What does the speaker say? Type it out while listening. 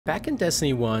Back in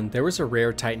Destiny 1, there was a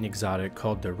rare Titan exotic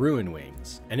called the Ruin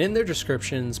Wings, and in their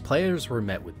descriptions, players were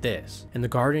met with this: "In the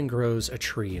garden grows a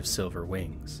tree of silver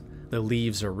wings. The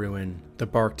leaves are ruin, the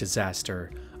bark disaster,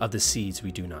 of the seeds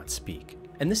we do not speak."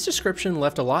 And this description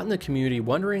left a lot in the community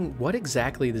wondering what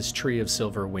exactly this tree of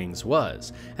silver wings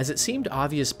was, as it seemed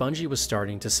obvious Bungie was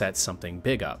starting to set something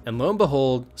big up. And lo and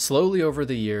behold, slowly over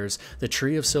the years, the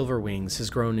tree of silver wings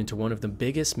has grown into one of the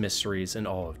biggest mysteries in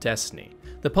all of Destiny.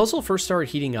 The puzzle first started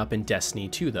heating up in Destiny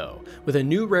 2 though, with a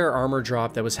new rare armor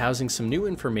drop that was housing some new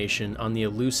information on the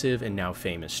elusive and now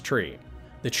famous tree.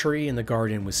 The tree in the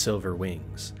garden with silver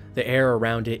wings. The air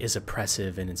around it is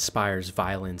oppressive and inspires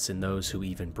violence in those who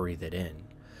even breathe it in.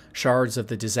 Shards of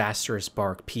the disastrous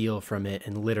bark peel from it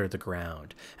and litter the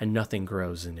ground, and nothing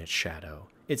grows in its shadow.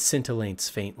 It scintillates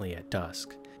faintly at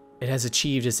dusk. It has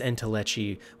achieved its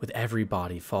entelechy with every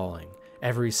body falling,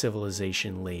 every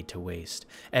civilization laid to waste,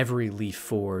 every leaf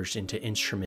forged into instrument